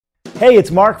Hey,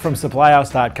 it's Mark from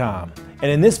supplyhouse.com,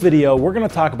 and in this video we're going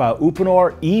to talk about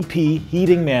Uponor EP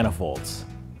heating manifolds.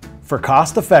 For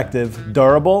cost-effective,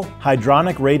 durable,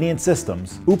 hydronic radiant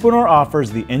systems, Uponor offers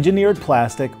the engineered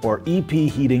plastic or EP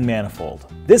heating manifold.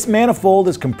 This manifold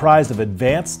is comprised of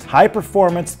advanced,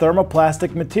 high-performance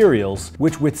thermoplastic materials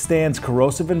which withstands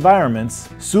corrosive environments,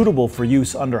 suitable for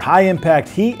use under high-impact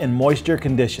heat and moisture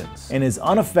conditions, and is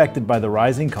unaffected by the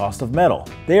rising cost of metal.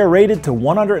 They are rated to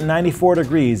 194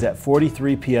 degrees at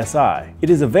 43 psi. It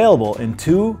is available in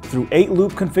 2 through 8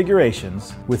 loop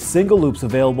configurations, with single loops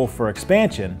available for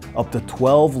expansion up to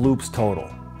 12 loops total.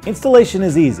 Installation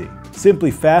is easy.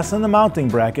 Simply fasten the mounting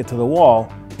bracket to the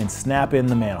wall and snap in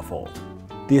the manifold.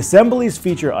 The assemblies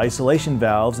feature isolation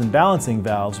valves and balancing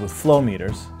valves with flow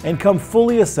meters and come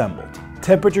fully assembled.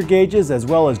 Temperature gauges as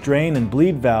well as drain and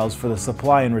bleed valves for the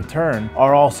supply and return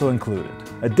are also included.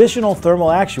 Additional thermal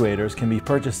actuators can be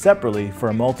purchased separately for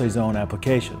a multi-zone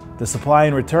application. The supply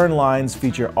and return lines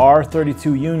feature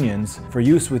R32 unions for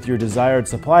use with your desired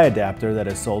supply adapter that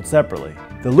is sold separately.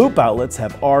 The loop outlets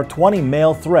have R20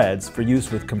 male threads for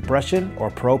use with compression or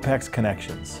Propex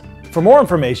connections. For more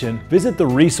information, visit the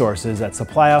resources at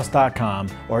supplyhouse.com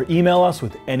or email us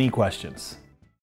with any questions.